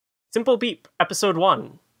Simple Beep, Episode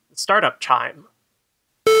 1, Startup Chime.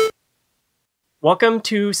 Welcome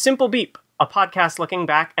to Simple Beep, a podcast looking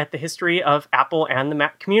back at the history of Apple and the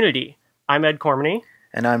Mac community. I'm Ed Cormany.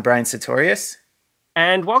 And I'm Brian Sartorius.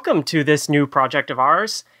 And welcome to this new project of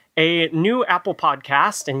ours, a new Apple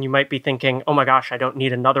podcast, and you might be thinking, oh my gosh, I don't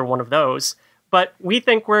need another one of those. But we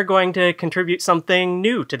think we're going to contribute something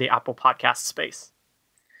new to the Apple podcast space.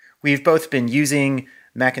 We've both been using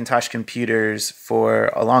Macintosh computers for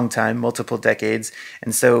a long time, multiple decades,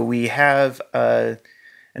 and so we have an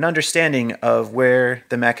understanding of where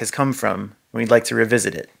the Mac has come from. We'd like to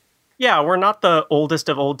revisit it. Yeah, we're not the oldest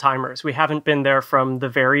of old timers. We haven't been there from the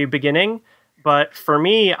very beginning, but for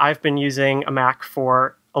me, I've been using a Mac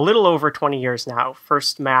for a little over 20 years now.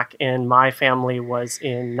 First Mac in my family was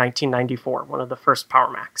in 1994, one of the first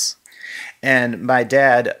Power Macs. And my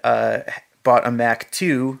dad bought a Mac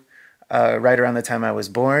II right around the time I was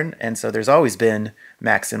born, and so there's always been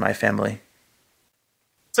Macs in my family.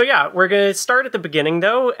 So yeah, we're going to start at the beginning,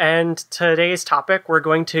 though, and today's topic, we're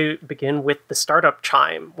going to begin with the startup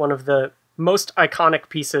chime, one of the most iconic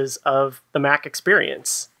pieces of the Mac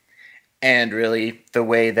experience. And really, the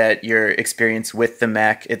way that your experience with the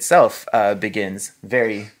Mac itself begins.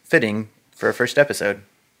 Very fitting for a first episode.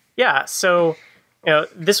 Yeah, so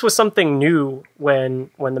this was something new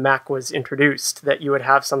when the Mac was introduced, that you would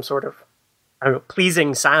have some sort of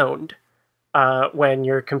pleasing sound when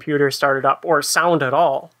your computer started up, or sound at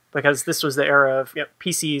all, because this was the era of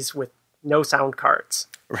PCs with no sound cards.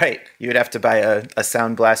 Right. You would have to buy a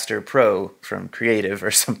Sound Blaster Pro from Creative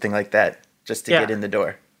or something like that just to get in the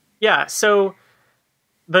door. Yeah, so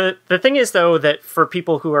the thing is, though, that for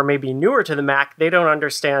people who are maybe newer to the Mac, they don't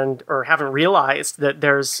understand or haven't realized that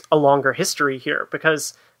there's a longer history here,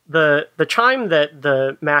 because the chime that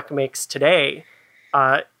the Mac makes today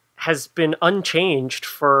has been unchanged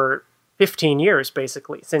for 15 years,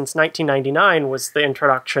 basically. Since 1999 was the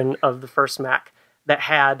introduction of the first Mac that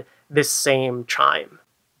had this same chime.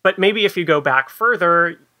 But maybe if you go back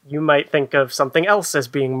further, you might think of something else as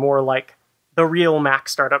being more like the real Mac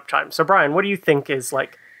startup chime. So Brian, what do you think is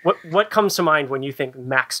like, what comes to mind when you think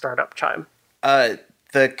Mac startup chime?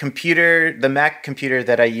 The Mac computer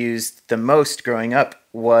that I used the most growing up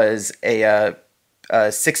was a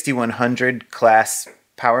 6100 class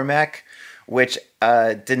Power Mac, which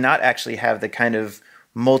did not actually have the kind of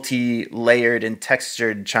multi-layered and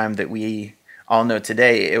textured chime that we all know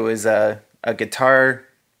today. It was a guitar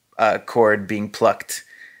chord being plucked,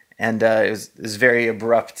 and it was very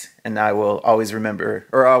abrupt, and I will always remember,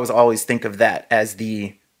 or I always think of that as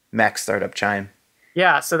the Mac startup chime.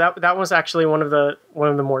 Yeah, so that was actually one of the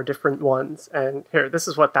more different ones, and here, this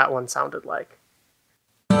is what that one sounded like.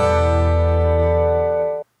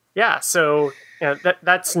 Yeah, so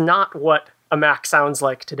that's not what a Mac sounds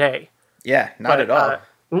like today. Yeah, not at all.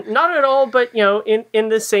 Not at all, but in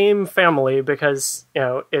the same family, because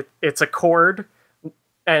it's a chord.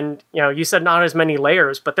 And, you said not as many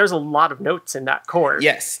layers, but there's a lot of notes in that chord.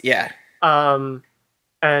 Yes, yeah.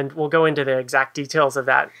 And we'll go into the exact details of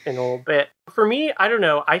that in a little bit. For me, I don't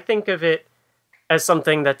know. I think of it as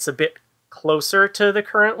something that's a bit closer to the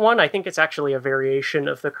current one. I think it's actually a variation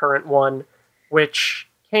of the current one, which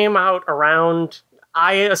came out around...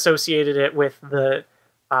 I associated it with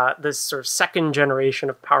this sort of second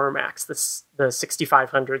generation of Power Macs, the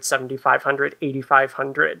 6500, 7500,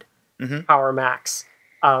 8500 Power Macs.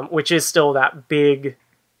 Which is still that big,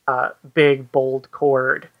 bold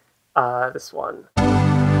chord, this one.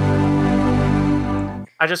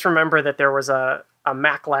 I just remember that there was a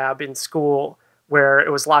Mac lab in school where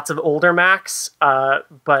it was lots of older Macs,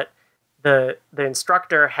 but the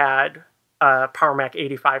instructor had a Power Mac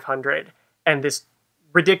 8500 and this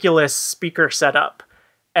ridiculous speaker setup.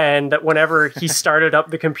 And that whenever he started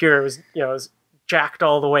up the computer, it was jacked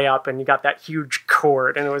all the way up, and you got that huge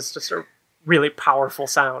chord, and it was just a really powerful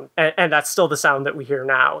sound. And that's still the sound that we hear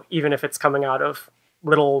now, even if it's coming out of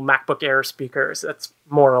little MacBook Air speakers. That's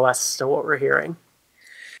more or less still what we're hearing.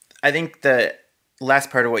 I think the last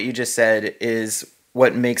part of what you just said is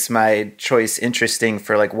what makes my choice interesting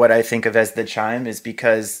for like what I think of as the chime, is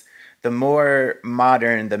because the more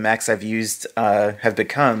modern the Macs I've used have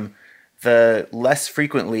become, the less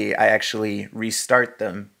frequently I actually restart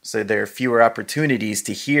them. So there are fewer opportunities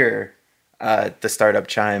to hear the startup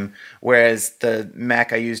chime, whereas the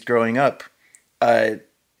Mac I used growing up,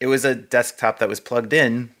 it was a desktop that was plugged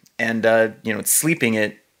in, and it's sleeping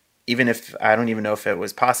it, even if I don't even know if it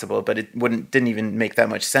was possible, but it didn't even make that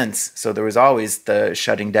much sense. So there was always the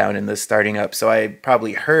shutting down and the starting up. So I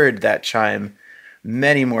probably heard that chime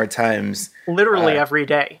many more times. Literally every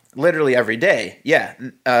day. Literally every day, yeah.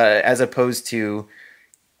 As opposed to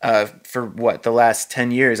For the last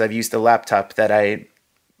 10 years, I've used a laptop that I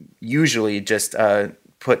usually just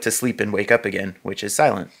put to sleep and wake up again, which is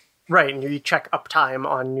silent. Right, and you check uptime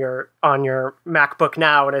on your MacBook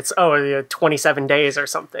now, and it's 27 days or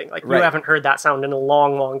something. Like you haven't heard that sound in a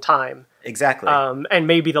long, long time. Exactly. And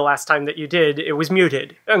maybe the last time that you did, it was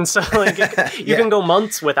muted, and so like you can go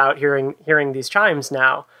months without hearing these chimes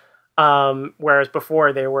now. Whereas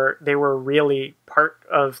before they were really part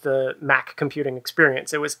of the Mac computing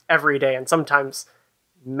experience. It was every day, and sometimes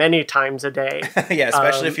many times a day. Yeah,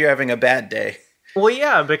 especially if you're having a bad day. Well,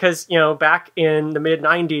 yeah, because, back in the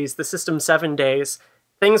mid-90s, the System 7 days,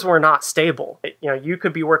 things were not stable. You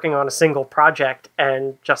could be working on a single project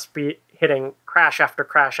and just be hitting crash after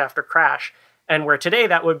crash after crash. And where today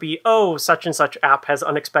that would be, such and such app has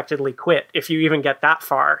unexpectedly quit, if you even get that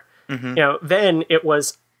far. Mm-hmm. Then it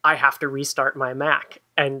was, I have to restart my Mac,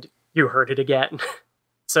 and you heard it again.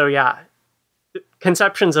 So yeah,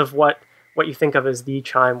 conceptions of what you think of as the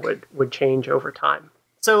chime would change over time.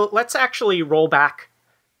 So let's actually roll back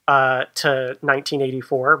to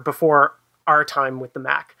 1984, before our time with the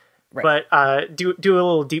Mac. Right. But do a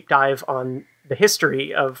little deep dive on the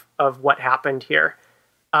history of what happened here.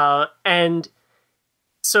 And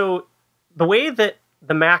so the way that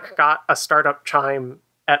the Mac got a startup chime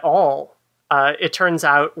at all, it turns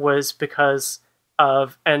out, was because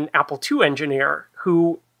of an Apple II engineer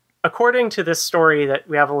who, according to this story that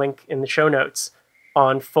we have a link in the show notes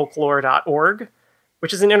on folklore.org,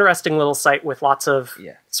 which is an interesting little site with lots of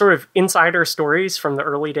sort of insider stories from the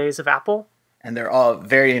early days of Apple. And they're all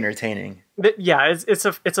very entertaining. Yeah, it's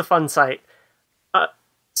a fun site.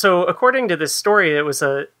 So according to this story, it was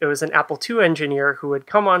an Apple II engineer who had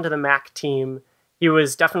come onto the Mac team. He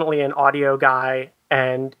was definitely an audio guy,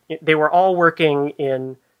 and they were all working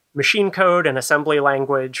in machine code and assembly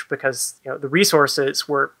language because the resources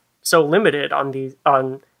were so limited on these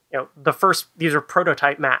are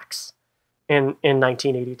prototype Macs in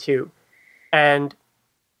 1982. And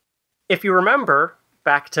if you remember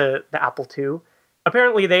back to the Apple II,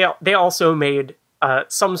 apparently they also made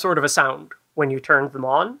some sort of a sound when you turned them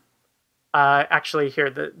on. Actually, here,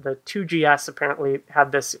 the 2GS apparently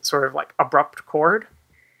had this sort of like abrupt chord.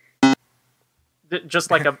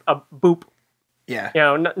 Just like a boop.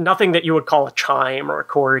 Yeah. Nothing that you would call a chime or a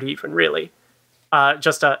chord even, really.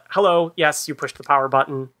 Just a, hello, yes, you pushed the power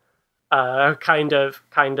button, kind of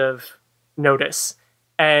notice.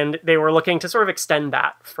 And they were looking to sort of extend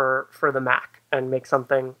that for the Mac and make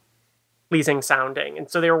something pleasing sounding. And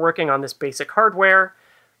so they were working on this basic hardware.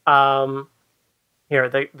 Here,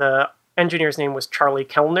 the engineer's name was Charlie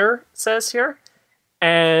Kellner, it says here.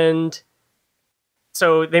 And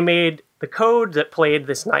so they made the code that played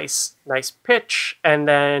this nice pitch. And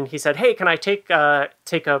then he said, hey, can I take a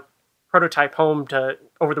prototype home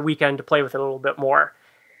over the weekend to play with it a little bit more?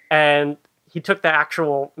 And he took the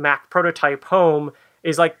actual Mac prototype home.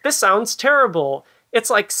 He's like, this sounds terrible. It's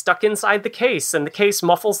like stuck inside the case, and the case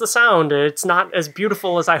muffles the sound. It's not as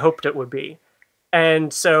beautiful as I hoped it would be.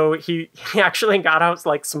 And so he actually got out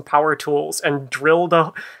like some power tools and drilled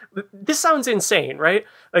this sounds insane, right?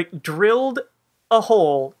 Like drilled a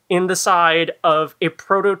hole in the side of a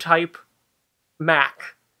prototype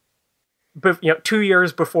Mac 2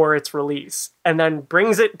 years before its release, and then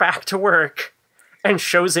brings it back to work and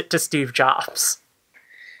shows it to Steve Jobs.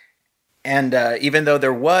 And even though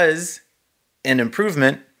there was an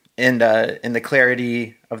improvement in the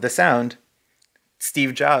clarity of the sound,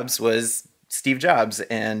 Steve Jobs was Steve Jobs,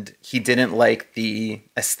 and he didn't like the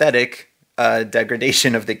aesthetic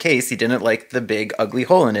degradation of the case. He didn't like the big ugly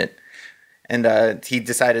hole in it. And he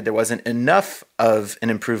decided there wasn't enough of an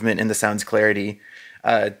improvement in the sound's clarity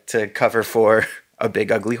to cover for a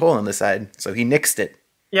big ugly hole in the side. So he nixed it.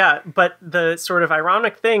 Yeah, but the sort of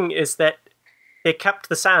ironic thing is that they kept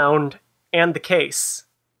the sound and the case.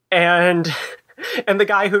 And the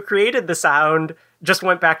guy who created the sound just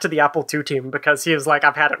went back to the Apple II team because he was like,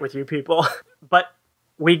 I've had it with you people. But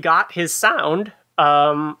we got his sound,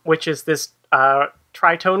 which is this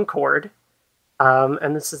tritone chord.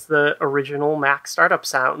 And this is the original Mac startup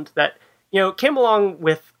sound that, came along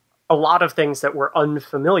with a lot of things that were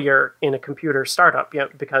unfamiliar in a computer startup,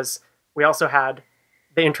 because we also had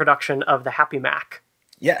the introduction of the Happy Mac.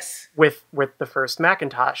 Yes. With the first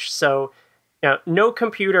Macintosh. So, no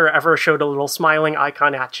computer ever showed a little smiling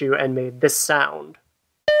icon at you and made this sound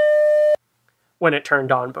when it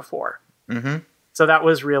turned on before. Mm-hmm. So that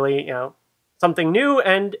was really, something new,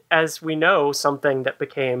 and as we know, something that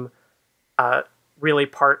became really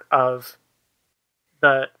part of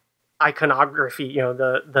the iconography.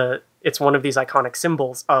 It's one of these iconic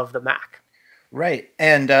symbols of the Mac. Right,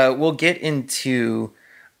 and we'll get into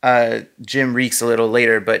Jim Reekes a little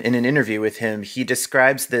later, but in an interview with him, he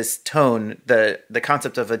describes this tone, the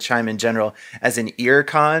concept of a chime in general, as an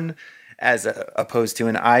earcon, as opposed to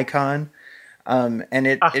an icon. And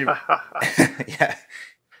it yeah.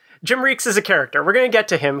 Jim Reekes is a character. We're going to get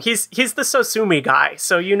to him. He's the Sosumi guy,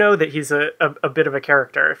 so you know that he's a bit of a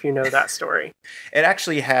character if you know that story. It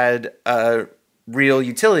actually had a real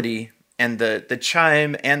utility, and the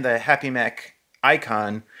chime and the Happy Mac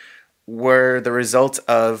icon were the result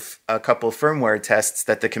of a couple firmware tests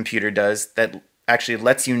that the computer does that actually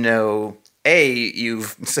lets you know, A,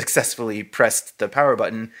 you've successfully pressed the power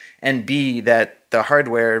button, and B, that the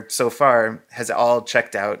hardware so far has all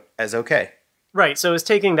checked out as okay. Right, so it's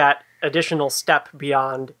taking that additional step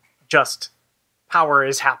beyond just power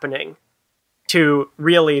is happening to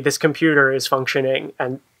really this computer is functioning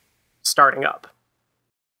and starting up.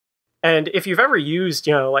 And if you've ever used,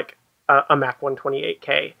 like a Mac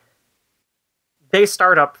 128K, they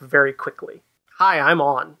start up very quickly. Hi, I'm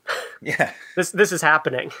on. Yeah. This is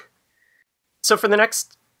happening. So for the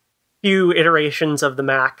next few iterations of the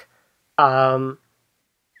Mac, I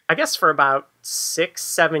guess for about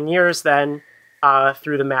 6-7 years then,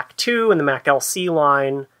 through the Mac II and the Mac LC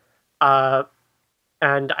line,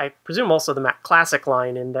 and I presume also the Mac Classic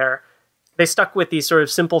line in there, they stuck with these sort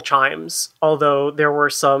of simple chimes, although there were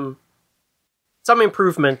some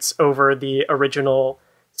improvements over the original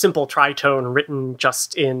simple tritone written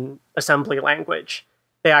just in assembly language.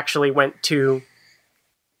 They actually went to,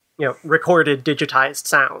 recorded digitized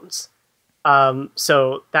sounds.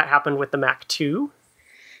 So that happened with the Mac II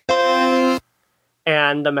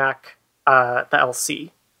and the Mac, the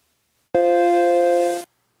LC.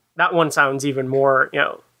 That one sounds even more,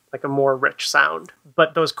 like a more rich sound.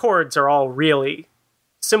 But those chords are all really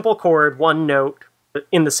simple chord, one note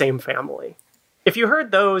in the same family. If you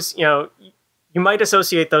heard those, you might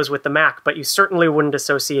associate those with the Mac, but you certainly wouldn't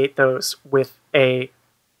associate those with a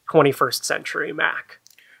 21st century Mac.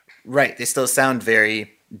 Right. They still sound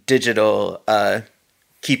very digital,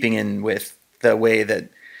 keeping in with the way that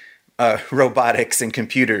robotics and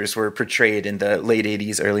computers were portrayed in the late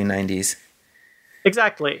 80s, early 90s.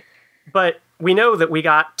 Exactly. But we know that we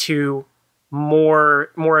got to more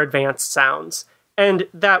advanced sounds. And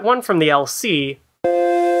that one from the LC,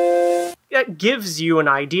 that gives you an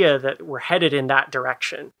idea that we're headed in that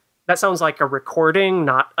direction. That sounds like a recording,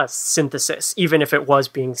 not a synthesis, even if it was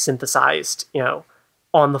being synthesized,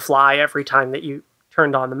 on the fly every time that you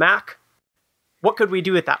turned on the Mac. What could we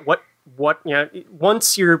do with that? What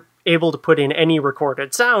once you're able to put in any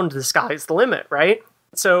recorded sound, the sky's the limit, right?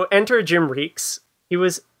 So enter Jim Reekes. He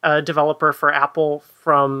was a developer for Apple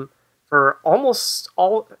for almost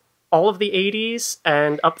all of the 80s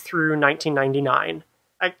and up through 1999.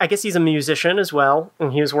 I guess he's a musician as well,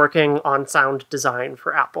 and he was working on sound design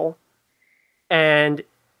for Apple. And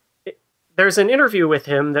there's an interview with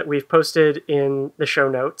him that we've posted in the show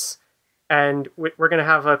notes, and we're going to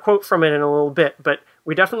have a quote from it in a little bit, but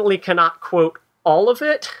we definitely cannot quote all of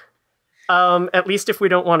it, at least if we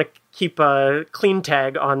don't want to keep a clean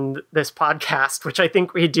tag on this podcast, which I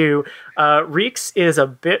think we do. Reekes is a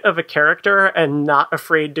bit of a character and not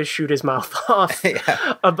afraid to shoot his mouth off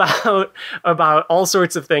about all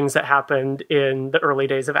sorts of things that happened in the early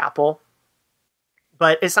days of Apple.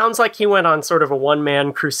 But it sounds like he went on sort of a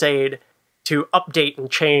one-man crusade to update and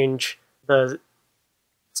change the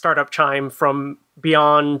startup chime from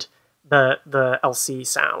beyond the LC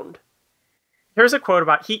sound. Here's a quote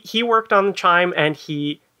about he worked on the chime, and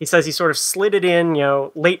he says he sort of slid it in,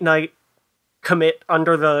 late night commit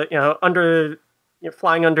under the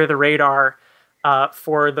flying under the radar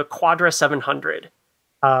for the Quadra 700,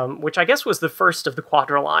 which I guess was the first of the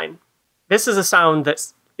Quadra line. This is a sound that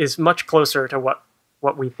is much closer to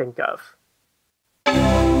what we think of.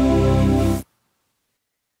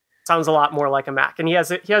 Sounds a lot more like a Mac, and he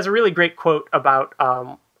has a really great quote about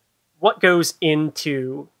what goes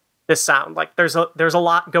into this sound. Like there's a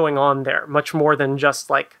lot going on there, much more than just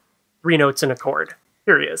like 3 notes and a chord.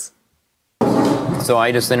 Here he is. So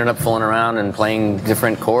I just ended up fooling around and playing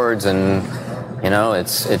different chords, and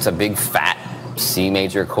it's a big fat C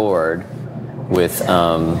major chord with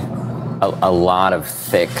a lot of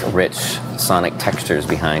thick, rich sonic textures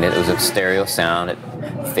behind it. It was a stereo sound. It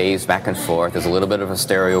phased back and forth. There's a little bit of a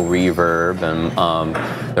stereo reverb, and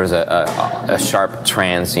there's a sharp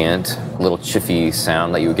transient, little chiffy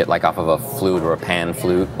sound that you would get like off of a flute or a pan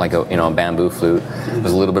flute, like a bamboo flute.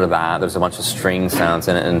 There's a little bit of that. There's a bunch of string sounds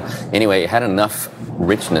in it, and anyway, it had enough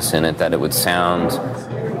richness in it that it would sound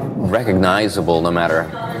recognizable no matter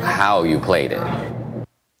how you played it.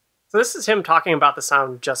 So this is him talking about the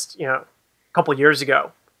sound just a couple years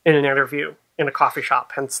ago in an interview in a coffee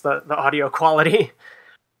shop, hence the audio quality.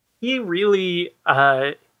 he really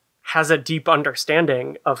has a deep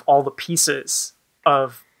understanding of all the pieces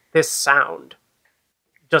of this sound,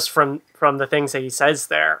 just from the things that he says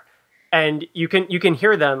there. And you can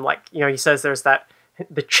hear them, like, you know, he says there's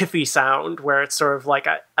the chiffy sound where it's sort of like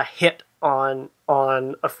a hit on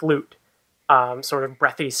a flute, sort of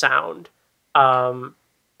breathy sound, and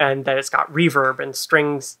that it's got reverb and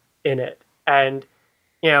strings in it. And,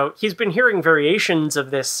 you know, he's been hearing variations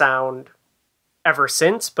of this sound ever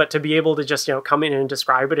since, but to be able to just, you know, come in and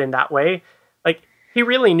describe it in that way, like, he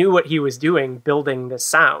really knew what he was doing building this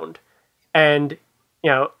sound. And, you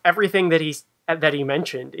know, everything that he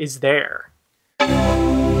mentioned is there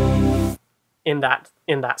in that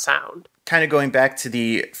sound. Kind of going back to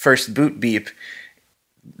the first boot beep,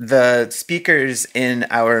 the speakers in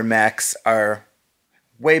our Macs are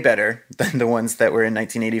way better than the ones that were in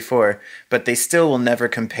 1984, but they still will never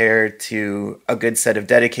compare to a good set of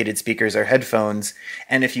dedicated speakers or headphones.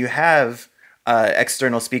 And if you have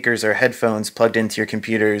external speakers or headphones plugged into your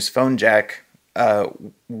computer's phone jack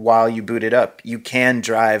while you boot it up, you can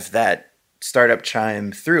drive that startup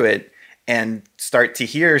chime through it and start to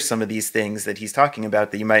hear some of these things that he's talking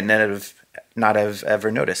about that you might not have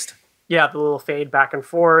ever noticed. Yeah, the little fade back and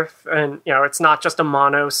forth, and, you know, it's not just a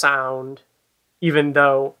mono sound, even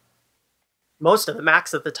though most of the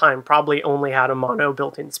Macs at the time probably only had a mono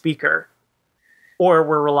built-in speaker, or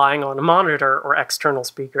were relying on a monitor or external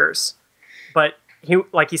speakers. But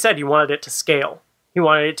like he said, he wanted it to scale. He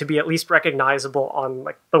wanted it to be at least recognizable on,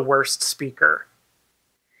 like, the worst speaker,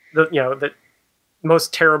 the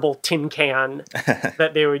most terrible tin can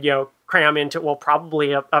that they would, you know, cram into, well,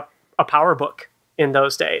 probably a PowerBook in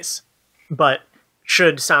those days, but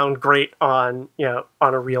should sound great on, you know,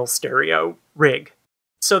 on a real stereo rig.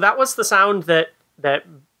 So that was the sound that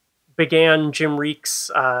began Jim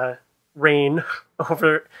Reekes' reign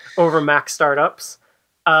over Mac startups.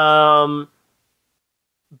 But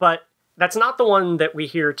that's not the one that we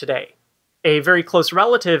hear today. A very close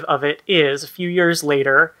relative of it is a few years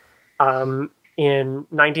later, in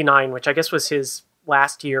 99, which I guess was his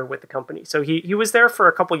last year with the company. So he was there for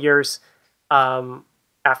a couple years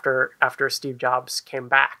after Steve Jobs came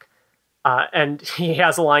back. And he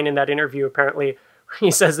has a line in that interview, apparently.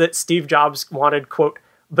 He says that Steve Jobs wanted, quote,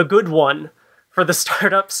 the good one for the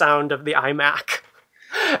startup sound of the iMac.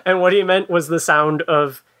 And what he meant was the sound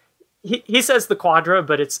of, he says the Quadra,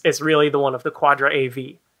 but it's really the one of the Quadra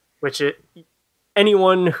AV, which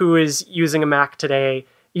anyone who is using a Mac today,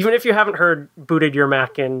 even if you haven't booted your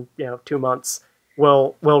Mac in, you know, 2 months,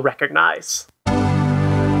 will recognize.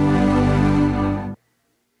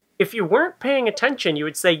 If you weren't paying attention, you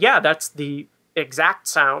would say, yeah, that's the exact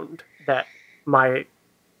sound that my, you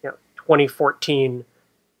know, 2014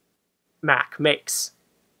 Mac makes.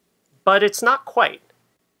 But it's not quite.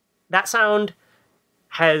 That sound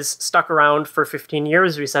has stuck around for 15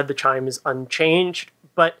 years. We said the chime is unchanged,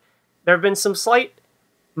 but there have been some slight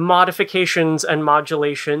modifications and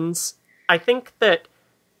modulations. I think that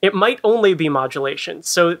it might only be modulation.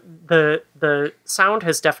 So the sound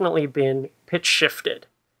has definitely been pitch shifted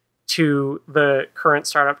to the current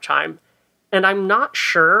startup chime. And I'm not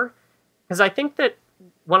sure, because I think that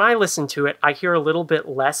when I listen to it, I hear a little bit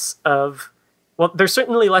less of, well, there's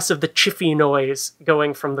certainly less of the chiffy noise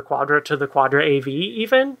going from the Quadra to the Quadra AV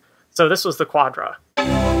even. So this was the Quadra.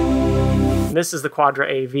 And this is the Quadra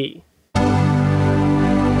AV.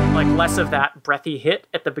 Like, less of that breathy hit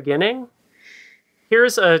at the beginning.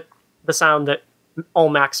 Here's the sound that all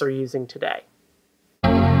Macs are using today.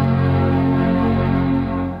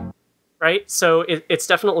 Right? So it's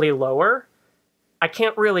definitely lower. I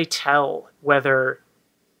can't really tell whether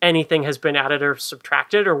anything has been added or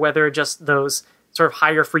subtracted, or whether just those sort of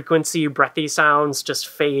higher frequency breathy sounds just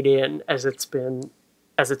fade in as it's been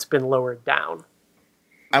lowered down.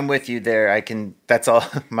 I'm with you there. That's all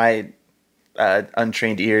my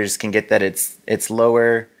untrained ears can get, that it's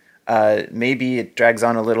lower. Maybe it drags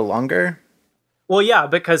on a little longer. Well, yeah,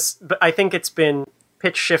 because I think it's been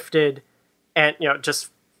pitch shifted and, you know,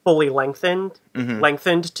 just fully lengthened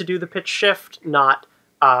to do the pitch shift, not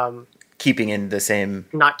keeping in the same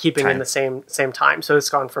in the same time. So it's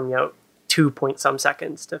gone from, you know, 2-point-some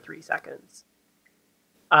seconds to 3 seconds.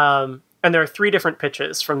 And there are 3 different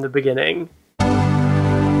pitches from the beginning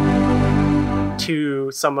to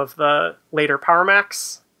some of the later Power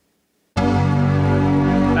Macs.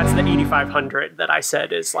 That's the 8500 that I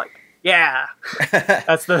said is like, yeah,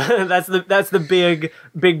 that's the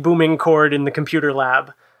big booming chord in the computer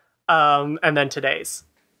lab. And then today's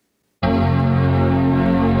a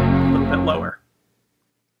little bit lower.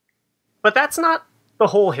 But that's not the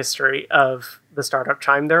whole history of the startup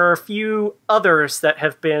chime. There are a few others that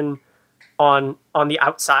have been on the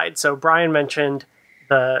outside. So Brian mentioned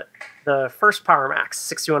the first Power Macs,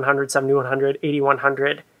 6100, 7100,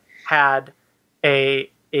 8100, had a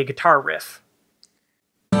guitar riff.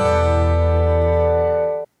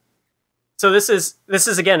 So this is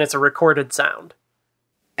again, it's a recorded sound.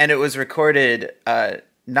 And it was recorded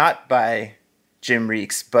not by Jim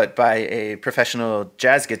Reekes, but by a professional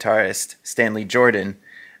jazz guitarist, Stanley Jordan.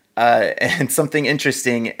 And something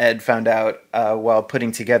interesting Ed found out while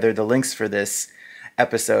putting together the links for this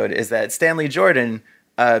episode is that Stanley Jordan,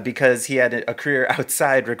 because he had a career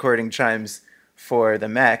outside recording chimes for the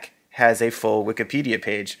Mac, has a full Wikipedia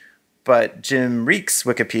page. But Jim Reekes'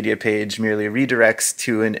 Wikipedia page merely redirects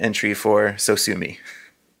to an entry for So Sue Me.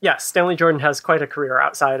 Yes, Stanley Jordan has quite a career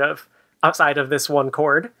outside of this one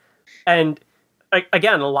chord. And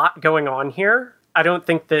again, a lot going on here. I don't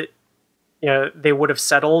think that they would have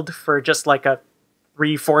settled for just like a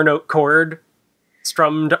 3-4 note chord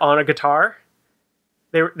strummed on a guitar.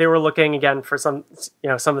 They were looking again for some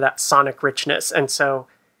of that sonic richness. And so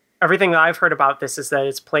everything that I've heard about this is that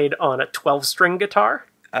it's played on a 12-string guitar.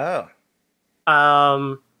 Oh.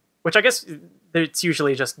 Which I guess it's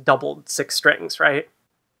usually just doubled 6 strings, right?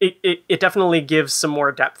 It definitely gives some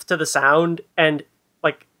more depth to the sound, and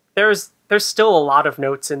like there's still a lot of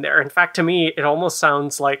notes in there. In fact, to me, it almost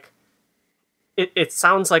sounds like it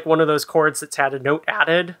sounds like one of those chords that's had a note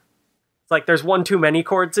added. It's like there's one too many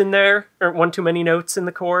chords in there, or one too many notes in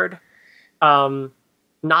the chord.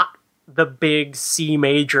 Not the big C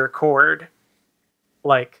major chord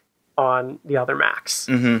like on the other Macs.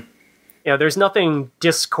 Mm-hmm. There's nothing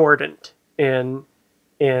discordant in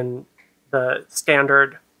the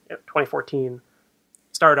standard 2014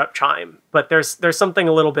 startup Chime, but there's something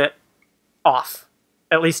a little bit off,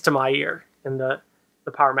 at least to my ear, in the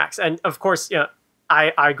Power Macs. And of course,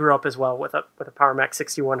 I grew up as well with a Power Mac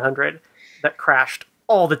 6100 that crashed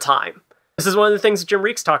all the time. This is one of the things that Jim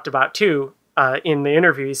Reekes talked about too in the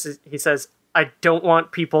interview. He says, I don't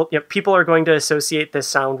want people are going to associate this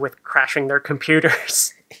sound with crashing their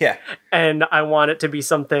computers. Yeah. And I want it to be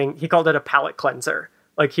something, he called it a palate cleanser.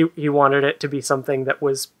 Like he wanted it to be something that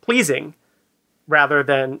was pleasing rather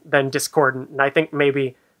than discordant. And I think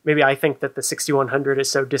maybe I think that the 6100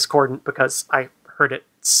 is so discordant because I heard it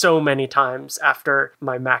so many times after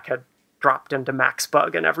my Mac had dropped into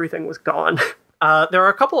MaxBug and everything was gone. There are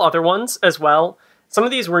a couple other ones as well. Some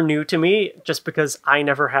of these were new to me just because I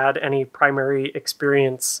never had any primary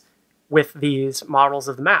experience with these models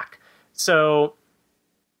of the Mac. So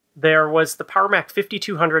there was the Power Mac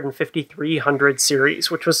 5200 and 5300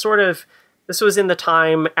 series, which was this was in the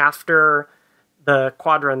time after the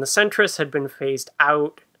Quadra and the Centris had been phased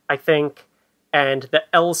out, I think, and the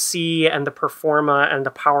LC and the Performa and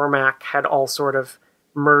the Power Mac had all sort of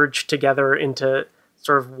merged together into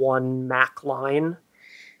sort of one Mac line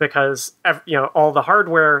because, all the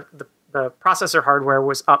hardware, the processor hardware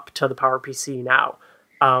was up to the PowerPC now.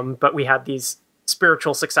 But we had these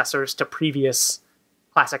spiritual successors to previous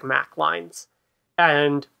classic Mac lines.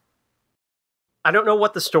 And I don't know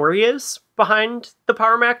what the story is behind the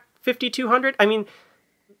Power Mac 5200. I mean,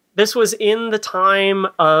 this was in the time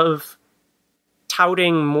of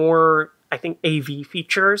touting more, I think, AV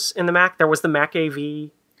features in the Mac. There was the Mac AV,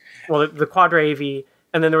 well, the Quadra AV,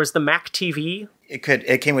 and then there was the Mac TV.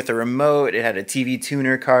 It came with a remote. It had a TV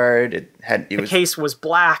tuner card. The case was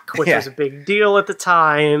black, which was a big deal at the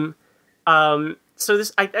time. So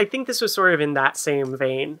I think this was sort of in that same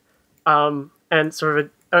vein, and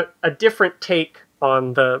sort of a different take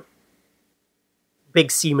on the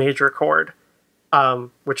big C major chord,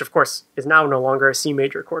 which of course is now no longer a C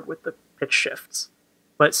major chord with the pitch shifts,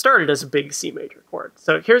 but it started as a big C major chord.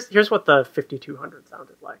 So here's what the 5200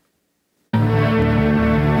 sounded like.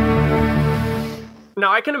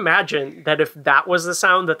 Now I can imagine that if that was the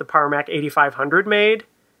sound that the Power Mac 8500 made,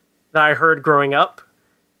 that I heard growing up,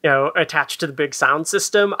 attached to the big sound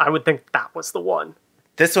system, I would think that was the one.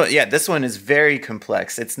 This one is very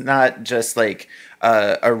complex. It's not just like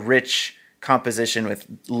a rich composition with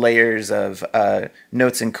layers of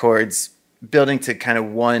notes and chords building to kind of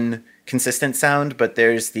one consistent sound, but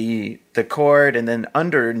there's the chord, and then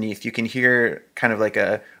underneath you can hear kind of like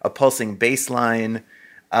a pulsing bass line.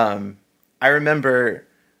 I remember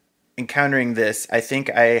encountering this. I think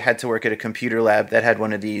I had to work at a computer lab that had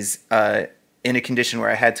one of these in a condition where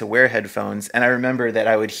I had to wear headphones, and I remember that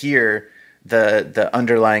I would hear the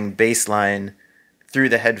underlying bass line through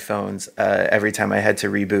the headphones every time I had to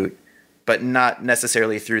reboot, but not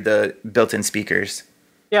necessarily through the built-in speakers.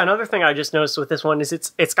 Yeah, another thing I just noticed with this one is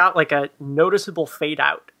it's got like a noticeable fade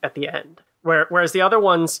out at the end, whereas the other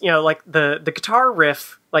ones, like the guitar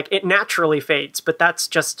riff, like it naturally fades, but that's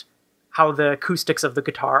just how the acoustics of the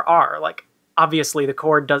guitar are. Like obviously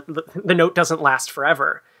the note doesn't last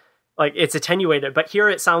forever. Like, it's attenuated, but here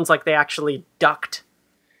it sounds like they actually ducked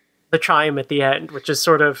the chime at the end, which is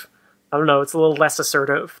sort of, I don't know, it's a little less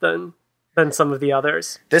assertive than some of the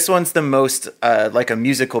others. This one's the most like a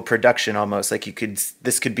musical production almost. Like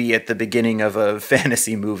this could be at the beginning of a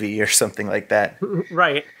fantasy movie or something like that.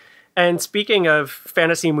 Right. And speaking of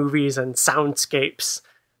fantasy movies and soundscapes,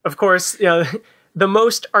 of course, you know, the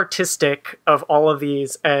most artistic of all of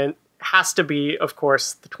these and has to be, of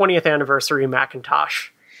course, the 20th anniversary Macintosh,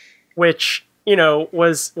 which, you know,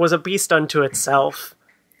 was a beast unto itself.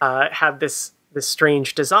 It had this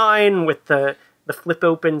strange design with the flip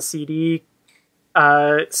open CD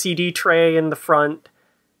tray in the front.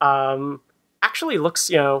 Actually looks,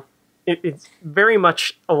 you know, it's very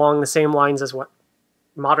much along the same lines as what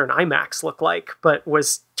modern iMacs look like, but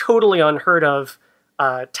was totally unheard of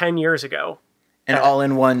 10 years ago. An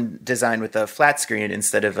all-in-one design with a flat screen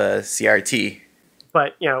instead of a CRT.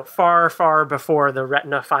 But, you know, far, far before the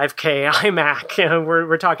Retina 5K iMac. You know,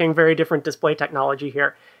 we're talking very different display technology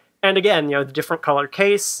here. And again, you know, the different color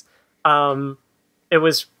case. It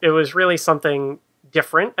was really something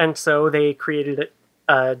different, and so they created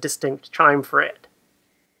a distinct chime for it.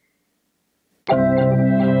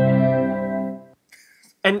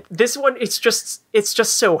 And this one, it's just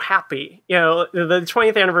so happy. You know, the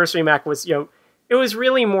 20th anniversary Mac was, you know, it was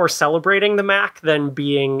really more celebrating the Mac than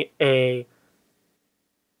being a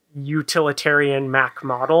utilitarian Mac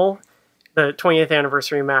model. The 20th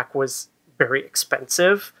anniversary Mac was very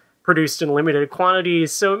expensive, produced in limited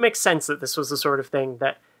quantities, so it makes sense that this was the sort of thing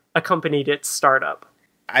that accompanied its startup.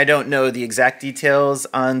 I don't know the exact details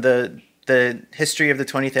on the history of the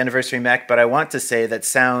 20th anniversary Mac, but I want to say that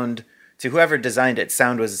sound, to whoever designed it,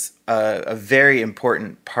 sound was a very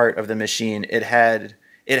important part of the machine. It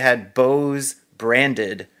had Bose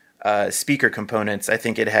branded speaker components. I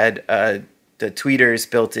think it had the tweeters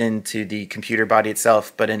built into the computer body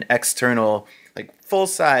itself, but an external, like,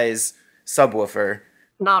 full-size subwoofer.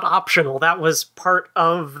 Not optional. That was part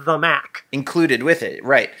of the Mac. Included with it,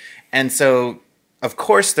 right. And so, of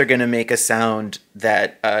course, they're going to make a sound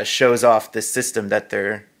that shows off the system that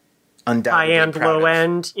they're undoubtedly high-end,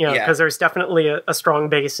 low-end, you know, because Yeah. there's definitely a strong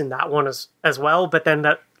bass in that one as well, but then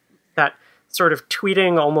that sort of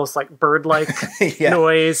tweeting, almost like bird-like Yeah.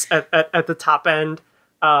 noise at the top end.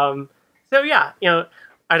 So yeah, you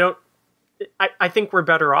know, I think we're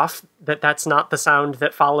better off that that's not the sound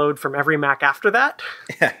that followed from every Mac after that.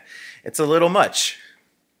 Yeah, it's a little much.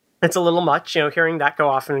 It's a little much, you know, hearing that go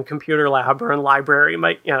off in a computer lab or in library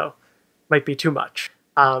might be too much.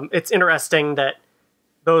 It's interesting that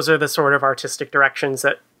those are the sort of artistic directions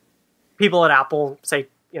that people at Apple, say,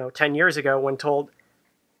 you know, 10 years ago, when told,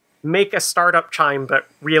 make a startup chime, but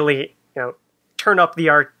really, you know, turn up the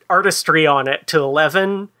artistry on it to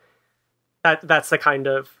 11. That's the kind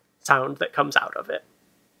of sound that comes out of it.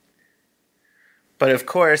 But of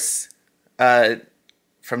course,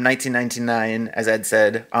 from 1999, as Ed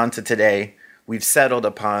said, on to today, we've settled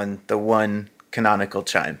upon the one canonical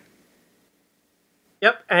chime.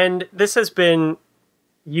 Yep, and this has been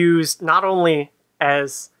used not only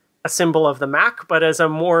as a symbol of the Mac, but as a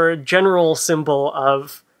more general symbol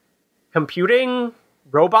of computing,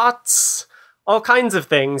 robots, all kinds of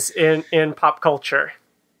things in pop culture.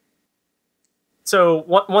 So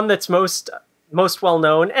one that's most well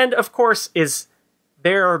known, and of course is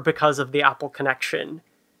there because of the Apple connection,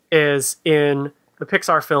 is in the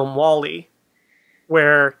Pixar film WALL-E,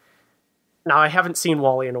 where, now I haven't seen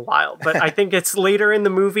WALL-E in a while, but I think it's later in the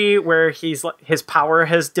movie where his power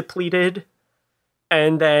has depleted,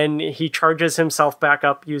 and then he charges himself back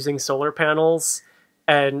up using solar panels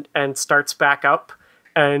and starts back up,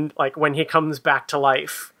 and like when he comes back to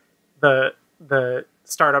life, the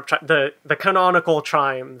startup the canonical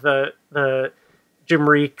chime, the Jim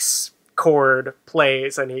Reekes chord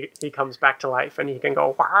plays, and he comes back to life, and he can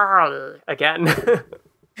go "Wah!" again.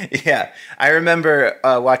 Yeah, I remember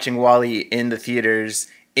watching WALL-E in the theaters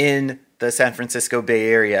in the San Francisco Bay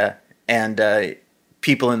Area, and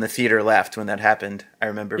people in the theater laughed when that happened. I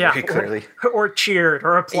remember very clearly. Or cheered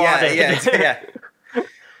or applauded. Yeah.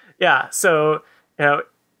 Yeah, so, you know,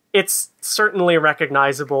 it's certainly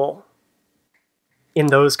recognizable in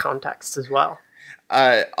those contexts as well.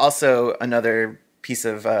 Also, another piece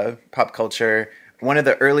of pop culture, one of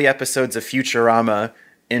the early episodes of Futurama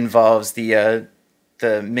involves the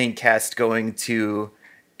main cast going to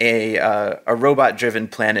a robot-driven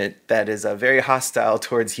planet that is very hostile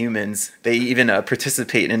towards humans. They even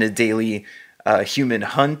participate in a daily human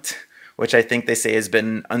hunt, which I think they say has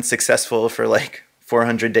been unsuccessful for like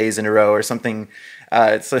 400 days in a row or something.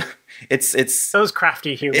 So it's those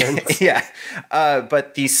crafty humans. Yeah.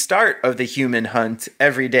 But the start of the human hunt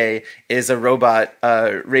every day is a robot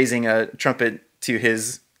raising a trumpet to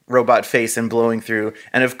his robot face and blowing through.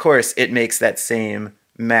 And of course, it makes that same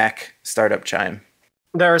Mac startup chime.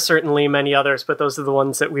 There are certainly many others, but those are the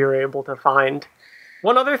ones that we were able to find.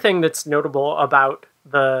 One other thing that's notable about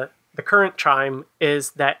the current chime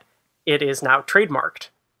is that it is now trademarked.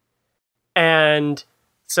 And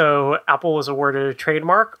so Apple was awarded a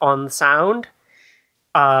trademark on the sound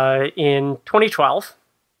in 2012.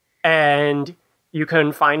 And you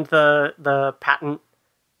can find the patent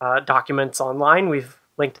documents online. We've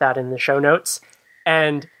linked that in the show notes.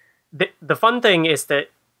 And the fun thing is that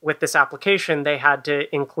with this application, they had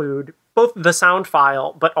to include both the sound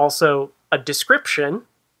file, but also a description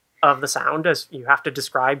of the sound, as you have to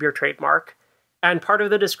describe your trademark. And part of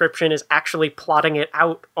the description is actually plotting it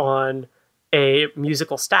out on a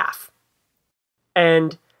musical staff.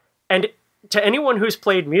 And to anyone who's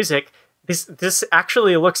played music, this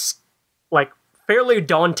actually looks like fairly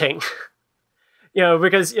daunting.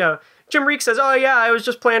 Because, Jim Reekes says, oh yeah, I was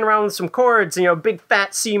just playing around with some chords, big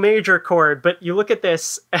fat C major chord. But you look at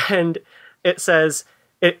this and it says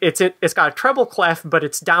it's got a treble clef, but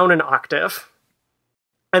it's down an octave.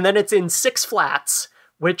 And then it's in 6 flats,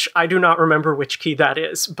 which I do not remember which key that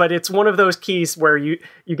is, but it's one of those keys where you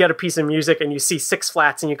get a piece of music and you see 6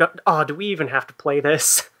 flats and you go, oh, do we even have to play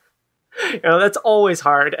this? That's always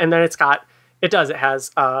hard. And then it has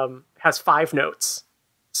 5 notes.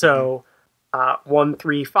 So 1,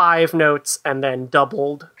 3, 5 notes, and then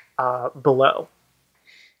doubled below.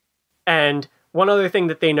 And one other thing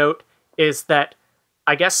that they note is that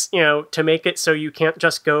I guess, to make it so you can't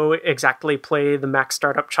just go exactly play the Mac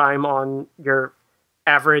startup chime on your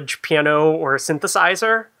average piano or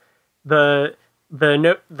synthesizer, the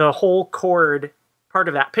whole chord part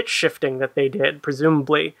of that pitch shifting that they did,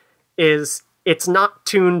 presumably, is it's not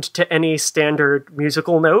tuned to any standard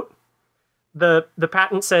musical note. The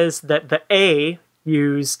patent says that the A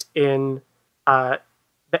used in the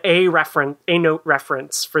A note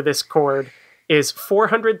reference for this chord is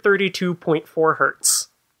 432.4 hertz,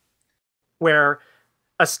 where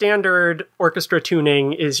a standard orchestra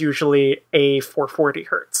tuning is usually a 440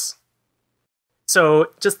 hertz.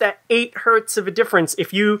 So just that 8 hertz of a difference,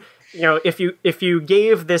 if you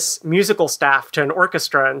gave this musical staff to an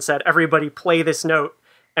orchestra and said, everybody play this note,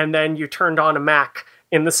 and then you turned on a Mac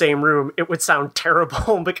in the same room, it would sound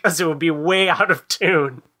terrible because it would be way out of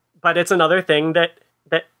tune. But it's another thing that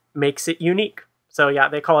makes it unique. So yeah,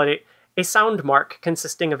 they call it a sound mark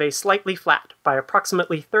consisting of a slightly flat by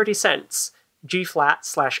approximately 30 cents G flat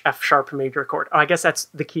 / F sharp major chord. Oh, I guess that's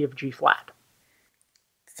the key of G flat.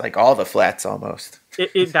 It's like all the flats almost.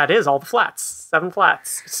 That is all the flats. 7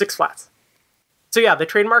 flats, 6 flats. So yeah, the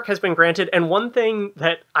trademark has been granted. And one thing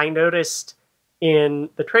that I noticed in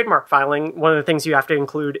the trademark filing, one of the things you have to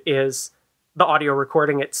include is the audio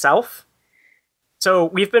recording itself. So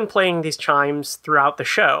we've been playing these chimes throughout the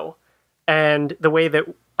show. And the way that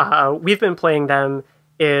we've been playing them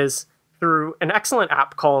is through an excellent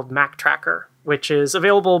app called Mac Tracker, which is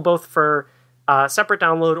available both for separate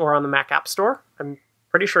download or on the Mac App Store. I'm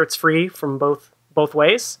pretty sure it's free from both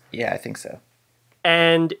ways. Yeah, I think so.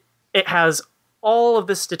 And it has all of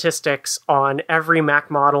the statistics on every Mac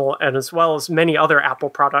model, and as well as many other Apple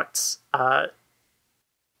products to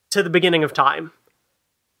the beginning of time.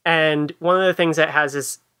 And one of the things it has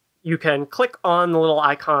is you can click on the little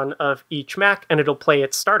icon of each Mac and it'll play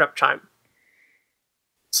its startup chime.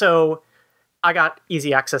 So I got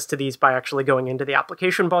easy access to these by actually going into the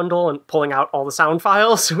application bundle and pulling out all the sound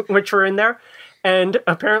files which were in there. And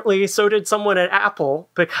apparently so did someone at Apple,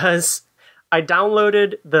 because I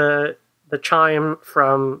downloaded the chime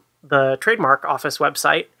from the trademark office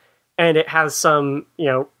website, and it has some,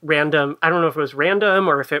 random, I don't know if it was random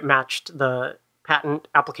or if it matched the patent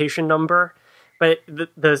application number, but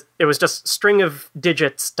it was just string of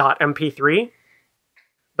digits.mp3.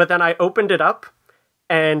 But then I opened it up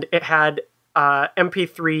and it had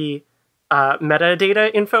MP3 metadata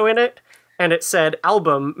info in it, and it said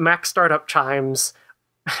album Mac Startup Chimes,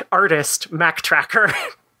 artist Mac Tracker.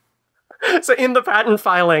 So in the patent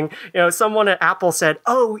filing, someone at Apple said,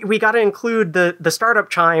 "Oh, we got to include the startup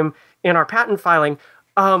chime in our patent filing.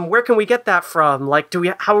 Where can we get that from? Like,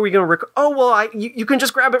 how are we going to Oh, well, you can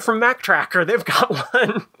just grab it from Mac Tracker. They've got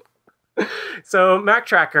one." So Mac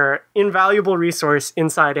Tracker, invaluable resource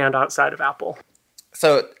inside and outside of Apple.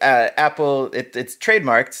 So Apple, it's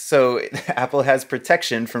trademarked, so Apple has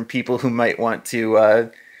protection from people who might want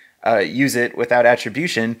to use it without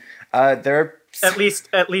attribution. There are at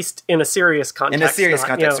least in a serious context. In a serious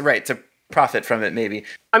context, right? profit from it, maybe.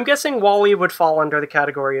 I'm guessing Wally would fall under the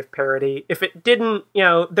category of parody. If it didn't,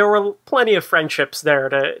 there were plenty of friendships there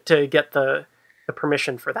to get the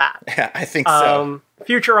permission for that. Yeah, I think so.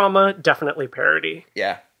 Futurama, definitely parody.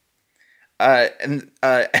 Yeah. And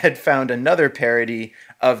Ed found another parody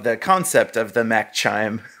of the concept of the Mac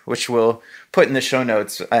chime, which we'll put in the show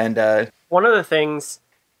notes. And one of the things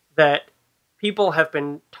that people have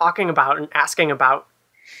been talking about and asking about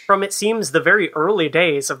from, it seems, the very early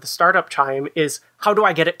days of the startup chime is, how do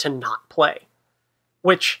I get it to not play?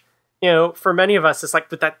 Which, for many of us, it's like,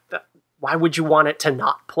 but that why would you want it to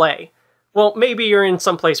not play? Well, maybe you're in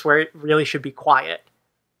some place where it really should be quiet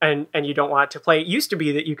and you don't want it to play. It used to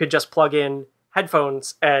be that you could just plug in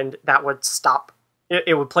headphones and that would stop.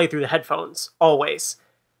 It would play through the headphones always.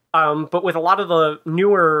 But with a lot of the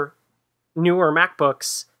newer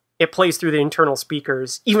MacBooks, it plays through the internal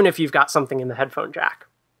speakers, even if you've got something in the headphone jack.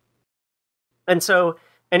 And so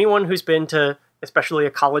anyone who's been to, especially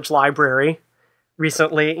a college library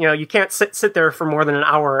recently, you can't sit there for more than an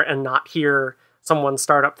hour and not hear someone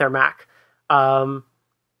start up their Mac.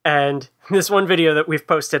 And this one video that we've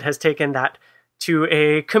posted has taken that to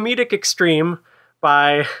a comedic extreme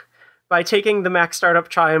by taking the Mac startup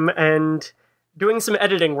chime and doing some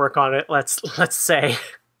editing work on it, let's say,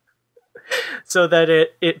 so that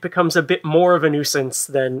it becomes a bit more of a nuisance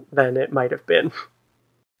than it might have been.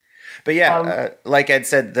 But yeah, like Ed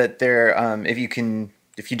said, that there, if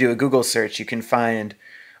you do a Google search, you can find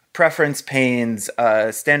preference panes,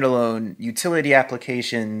 standalone utility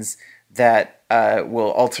applications that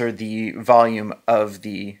will alter the volume of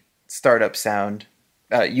the startup sound.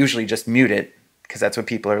 Usually just mute it, because that's what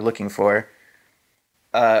people are looking for.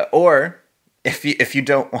 Or if you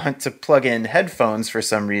don't want to plug in headphones for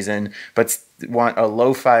some reason, but want a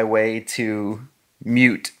lo-fi way to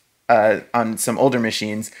mute on some older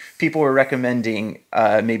machines, people were recommending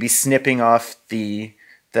maybe snipping off the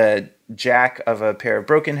jack of a pair of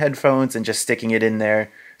broken headphones and just sticking it in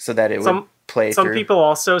there so that it would play through. Some people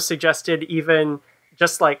also suggested even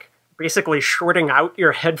just basically shorting out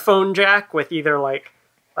your headphone jack with either like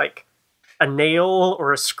a nail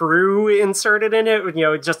or a screw inserted in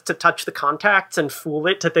it, just to touch the contacts and fool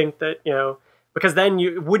it to think that, because then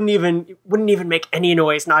you wouldn't even make any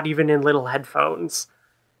noise, not even in little headphones.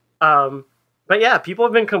 But yeah, people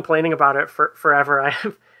have been complaining about it forever. I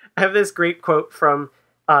have this great quote from,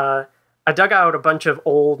 I dug out a bunch of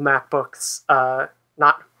old MacBooks,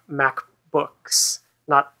 not MacBooks,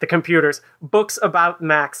 not the computers, books about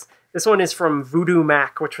Macs. This one is from Voodoo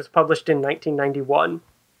Mac, which was published in 1991,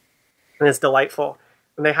 and it's delightful.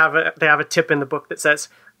 And they have a tip in the book that says,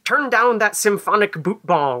 "Turn down that symphonic boot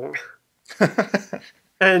bong."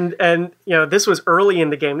 And this was early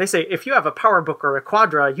in the game. They say, if you have a PowerBook or a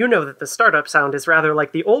Quadra, you know that the startup sound is rather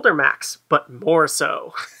like the older Macs, but more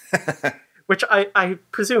so. Which I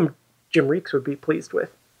presume Jim Reekes would be pleased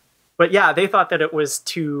with. But yeah, they thought that it was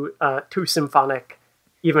too symphonic,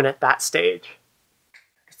 even at that stage.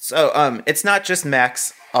 So it's not just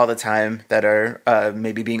Macs all the time that are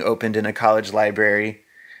maybe being opened in a college library.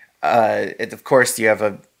 Of course, you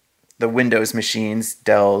have the Windows machines,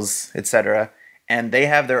 Dells, etc., and they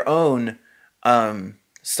have their own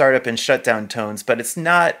startup and shutdown tones, but it's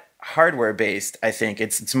not hardware-based, I think.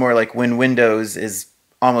 It's more like when Windows is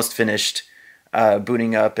almost finished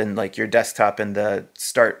booting up and your desktop and the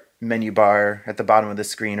start menu bar at the bottom of the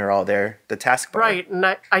screen are all there, the taskbar. Right, and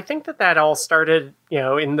I think that all started,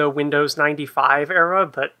 in the Windows 95 era,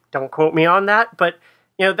 but don't quote me on that. But,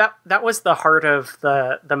 that was the heart of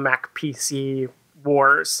the Mac PC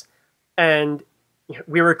wars. And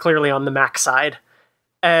we were clearly on the Mac side.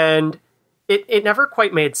 And it never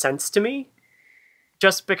quite made sense to me,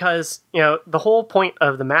 just because, the whole point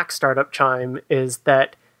of the Mac startup chime is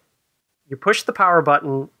that you push the power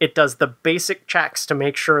button, it does the basic checks to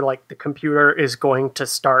make sure the computer is going to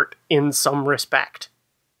start in some respect,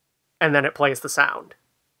 and then it plays the sound.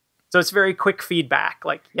 So it's very quick feedback,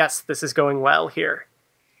 yes, this is going well here.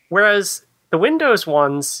 Whereas the Windows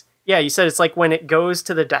ones, yeah, you said it's when it goes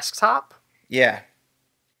to the desktop. Yeah.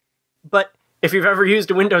 But if you've ever used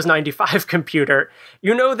a Windows 95 computer,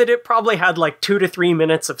 you know that it probably had 2 to 3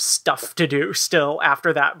 minutes of stuff to do still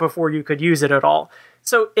after that before you could use it at all.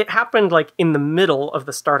 So it happened in the middle of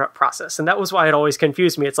the startup process. And that was why it always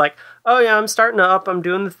confused me. It's oh yeah, I'm starting up, I'm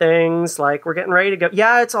doing the things, we're getting ready to go.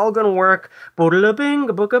 Yeah, it's all gonna work. Boodle-a-bing,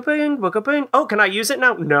 book-a-bing, book-a-bing. Oh, can I use it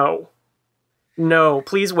now? No,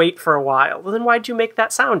 please wait for a while. Well, then why'd you make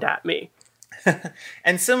that sound at me?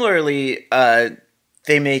 And similarly,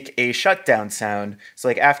 they make a shutdown sound. So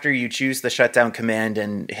after you choose the shutdown command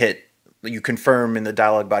and you confirm in the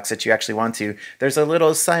dialog box that you actually want to, there's a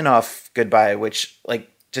little sign-off goodbye, which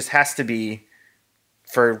just has to be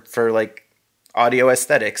for like audio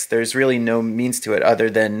aesthetics. There's really no means to it other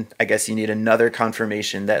than, I guess, you need another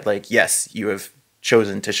confirmation that, like, yes, you have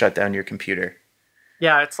chosen to shut down your computer.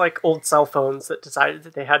 Yeah, it's like old cell phones that decided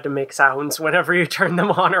that they had to make sounds whenever you turn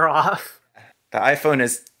them on or off. The iPhone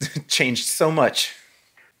has changed so much.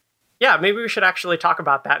 Yeah, maybe we should actually talk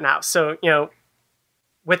about that now. So,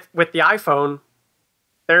 with the iPhone,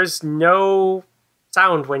 there's no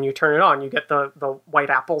sound when you turn it on. You get the white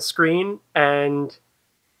Apple screen, and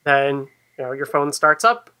then your phone starts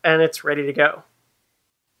up and it's ready to go.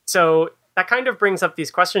 So that kind of brings up these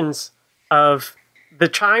questions of, the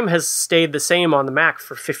chime has stayed the same on the Mac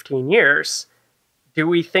for 15 years. Do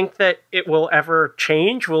we think that it will ever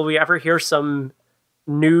change? Will we ever hear some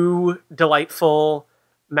new, delightful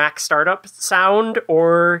Mac startup sound?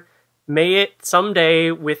 Or may it someday,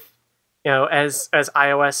 with, as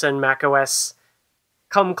iOS and macOS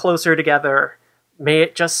come closer together, may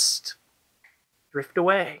it just drift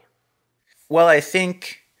away? Well, I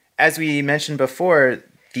think, as we mentioned before,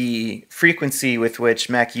 the frequency with which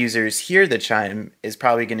Mac users hear the chime is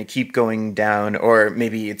probably going to keep going down, or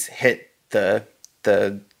maybe it's hit the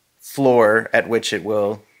floor at which it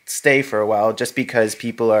will stay for a while, just because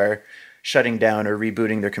people are shutting down or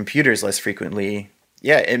rebooting their computers less frequently.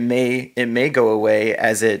 Yeah, it may go away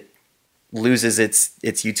as it loses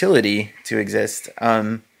its utility to exist.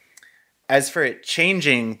 As for it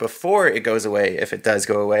changing before it goes away, if it does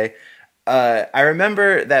go away, I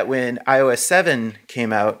remember that when iOS 7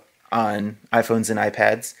 came out on iPhones and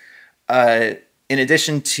iPads, in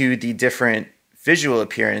addition to the different visual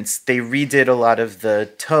appearance, they redid a lot of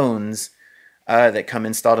the tones that come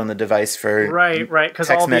installed on the device for right, because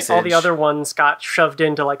all the other ones got shoved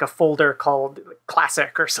into like a folder called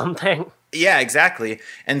Classic or something. Yeah, exactly.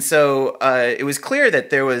 And so it was clear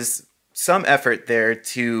that there was some effort there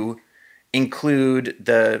to include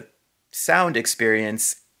the sound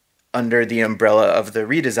experience under the umbrella of the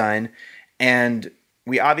redesign, and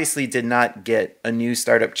we obviously did not get a new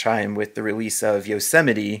startup chime with the release of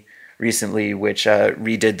Yosemite recently, which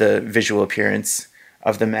redid the visual appearance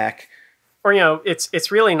of the Mac. Or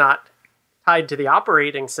it's really not tied to the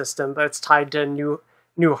operating system, but it's tied to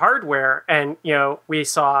new hardware, and we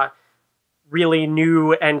saw really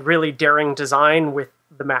new and really daring design with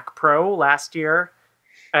the Mac Pro last year,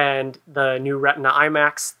 and the new Retina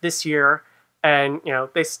iMacs this year. And,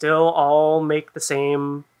 they still all make the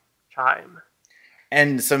same chime.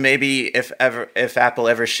 And so maybe if Apple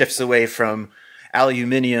ever shifts away from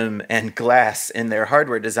aluminum and glass in their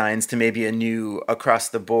hardware designs to maybe a new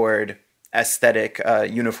across-the-board aesthetic,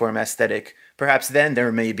 uniform aesthetic, perhaps then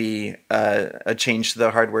there may be a change to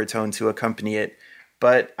the hardware tone to accompany it.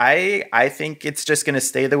 But I think it's just going to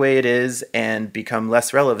stay the way it is and become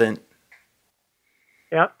less relevant.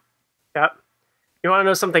 Yep. You want to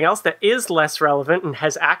know something else that is less relevant and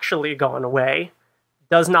has actually gone away,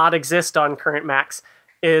 does not exist on current Macs,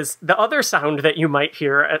 is the other sound that you might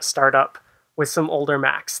hear at startup with some older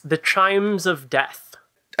Macs, the chimes of death.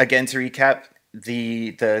 Again, to recap,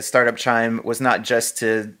 the startup chime was not just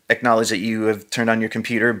to acknowledge that you have turned on your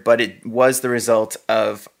computer, but it was the result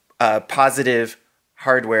of positive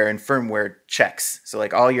hardware and firmware checks. So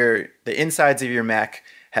like the insides of your Mac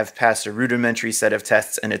have passed a rudimentary set of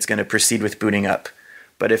tests, and it's going to proceed with booting up.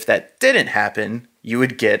 But if that didn't happen, you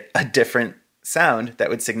would get a different sound that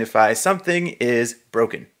would signify something is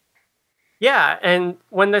broken. Yeah, and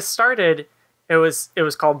when this started, it was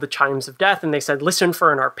called the chimes of death, and they said, listen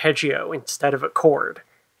for an arpeggio instead of a chord.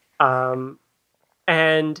 And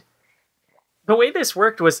the way this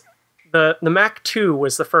worked was the Mac II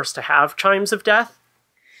was the first to have chimes of death,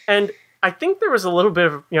 and I think there was a little bit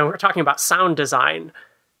of, we're talking about sound design,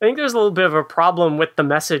 I think there's a little bit of a problem with the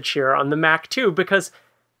message here on the Mac II, because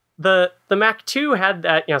the Mac II had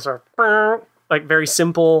that, sort of like very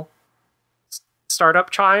simple startup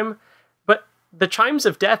chime, but the chimes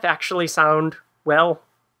of death actually sound, well,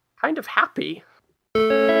 kind of happy.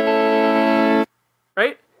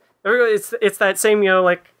 Right? It's that same,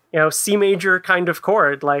 C major kind of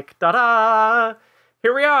chord, like, da-da,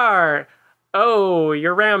 here we are. Oh,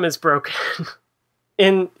 your RAM is broken.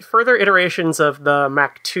 In further iterations of the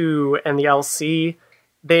Mac II and the LC,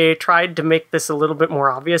 they tried to make this a little bit more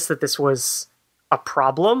obvious that this was a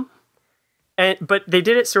problem. But they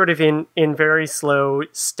did it sort of in very slow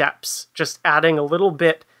steps, just adding a little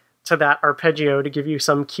bit to that arpeggio to give you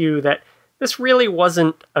some cue that this really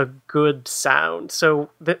wasn't a good sound. So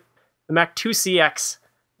the Mac II CX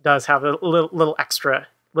does have a little extra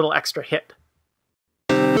hit.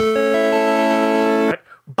 Right?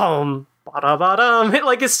 Boom, ba-da-ba-dum.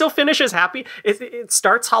 It still finishes happy. It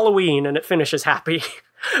starts Halloween and it finishes happy.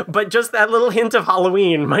 But just that little hint of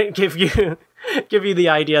Halloween might give you the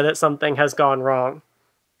idea that something has gone wrong.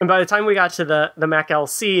 And by the time we got to the Mac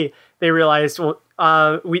LC, they realized,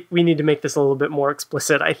 well, we need to make this a little bit more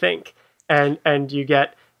explicit, I think. And you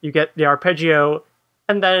get the arpeggio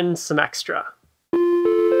and then some extra.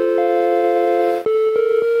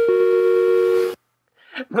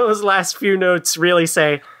 Those last few notes really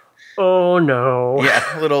say, oh no.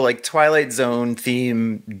 Yeah, a little like Twilight Zone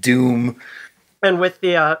theme, doom. And with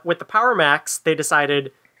the Power Macs, they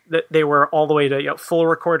decided that they were all the way to full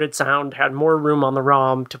recorded sound, had more room on the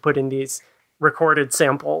ROM to put in these recorded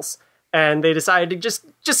samples. And they decided to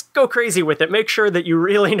just go crazy with it. Make sure that you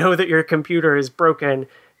really know that your computer is broken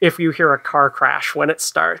if you hear a car crash when it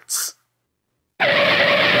starts.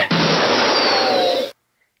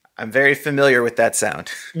 I'm very familiar with that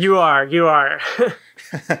sound. You are.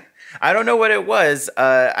 I don't know what it was.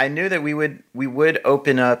 I knew that we would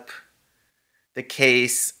open up the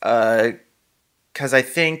case because I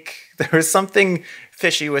think there was something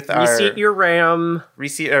fishy with our reseat your RAM.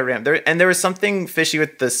 Reseat our RAM. There was something fishy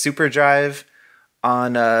with the super drive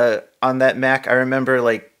on that Mac. I remember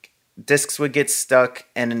like discs would get stuck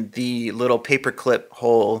and the little paperclip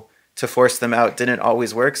hole to force them out didn't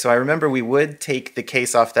always work. So I remember we would take the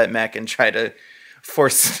case off that Mac and try to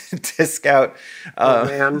force the disc out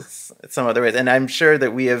some other ways. And I'm sure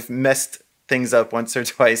that we have messed things up once or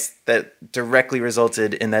twice that directly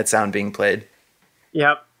resulted in that sound being played.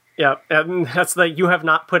 Yep. And that's the you have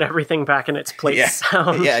not put everything back in its place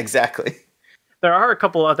sound. Yeah, exactly. There are a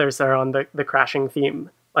couple others that are on the crashing theme,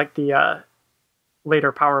 like the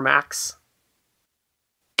later Power Macs.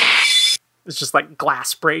 It's just like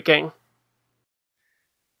glass breaking.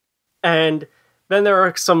 And then there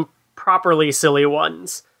are some properly silly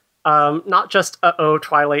ones. Not just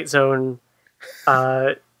Twilight Zone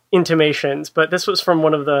intimations, but this was from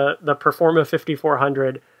one of the Performa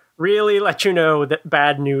 5400. Really let you know that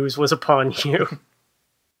bad news was upon you.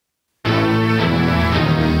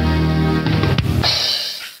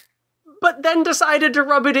 But then decided to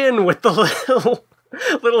rub it in with the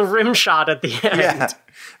little rim shot at the end. Yeah.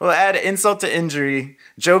 Well, add insult to injury.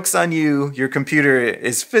 Joke's on you. Your computer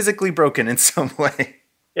is physically broken in some way.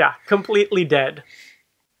 Yeah, completely dead.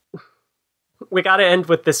 We gotta end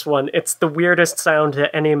with this one. It's the weirdest sound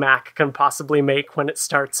that any Mac can possibly make when it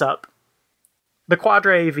starts up. The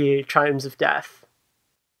Quadra AV Chimes of Death.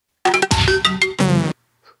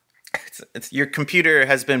 Your computer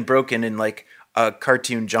has been broken in like a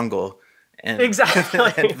cartoon jungle. And,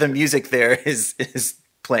 exactly. And the music there is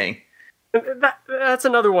playing. That's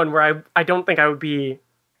another one where I don't think I would be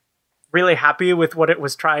really happy with what it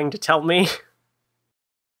was trying to tell me.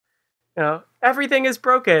 Everything is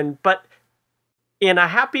broken, but in a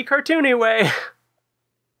happy, cartoony way.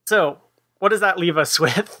 So, what does that leave us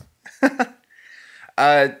with?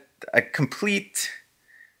 A complete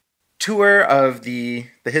tour of the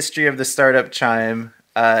history of the startup Chime.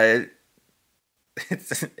 It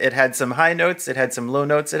had some high notes, it had some low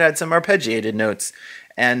notes, it had some arpeggiated notes.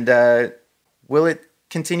 And will it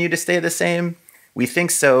continue to stay the same? We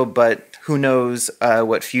think so, but who knows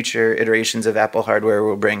what future iterations of Apple hardware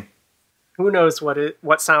will bring. Who knows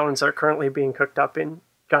what sounds are currently being cooked up in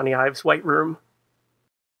Johnny Ive's White Room.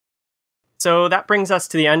 So that brings us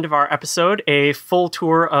to the end of our episode, a full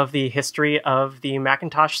tour of the history of the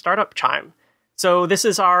Macintosh startup Chime. So this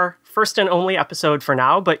is our first and only episode for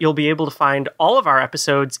now, but you'll be able to find all of our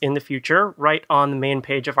episodes in the future right on the main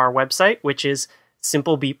page of our website, which is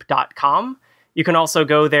simplebeep.com. You can also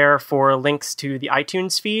go there for links to the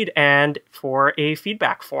iTunes feed and for a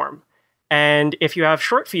feedback form. And if you have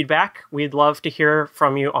short feedback, we'd love to hear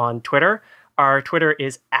from you on Twitter. Our Twitter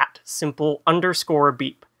is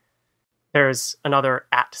 @simple_beep. There's another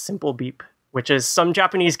 @simplebeep, which is some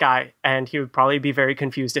Japanese guy, and he would probably be very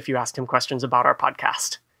confused if you asked him questions about our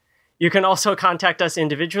podcast. You can also contact us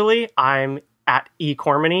individually. I'm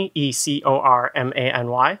 @ecormany,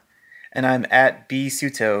 ECORMANY. And I'm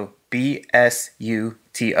 @bsuto,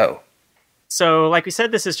 BSUTO. So, like we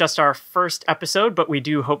said, this is just our first episode, but we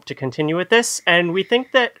do hope to continue with this. And we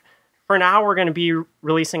think that for now, we're going to be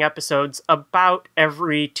releasing episodes about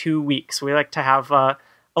every 2 weeks. We like to have a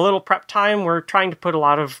little prep time. We're trying to put a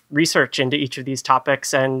lot of research into each of these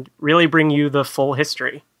topics and really bring you the full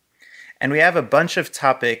history. And we have a bunch of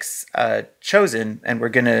topics chosen, and we're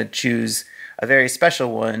going to choose a very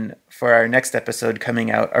special one for our next episode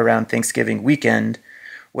coming out around Thanksgiving weekend,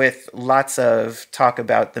 with lots of talk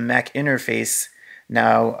about the Mac interface.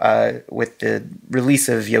 Now, with the release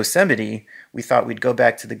of Yosemite, we thought we'd go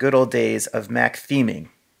back to the good old days of Mac theming.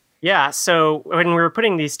 Yeah, so when we were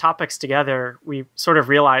putting these topics together, we sort of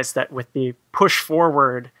realized that with the push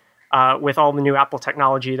forward with all the new Apple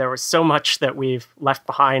technology, there was so much that we've left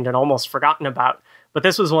behind and almost forgotten about. But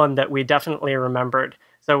this was one that we definitely remembered.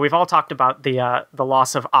 So we've all talked about the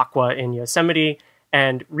loss of Aqua in Yosemite,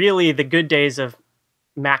 and really the good days of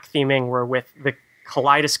Mac theming were with the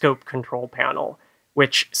Kaleidoscope control panel,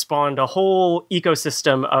 which spawned a whole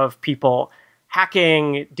ecosystem of people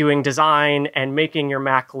hacking, doing design, and making your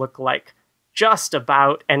Mac look like just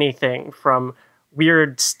about anything, from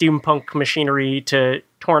weird steampunk machinery to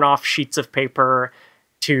torn off sheets of paper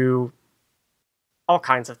to all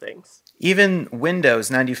kinds of things. Even Windows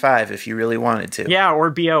 95 if you really wanted to. Yeah, or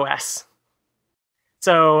BOS.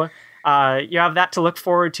 So you have that to look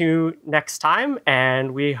forward to next time,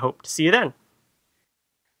 and we hope to see you then.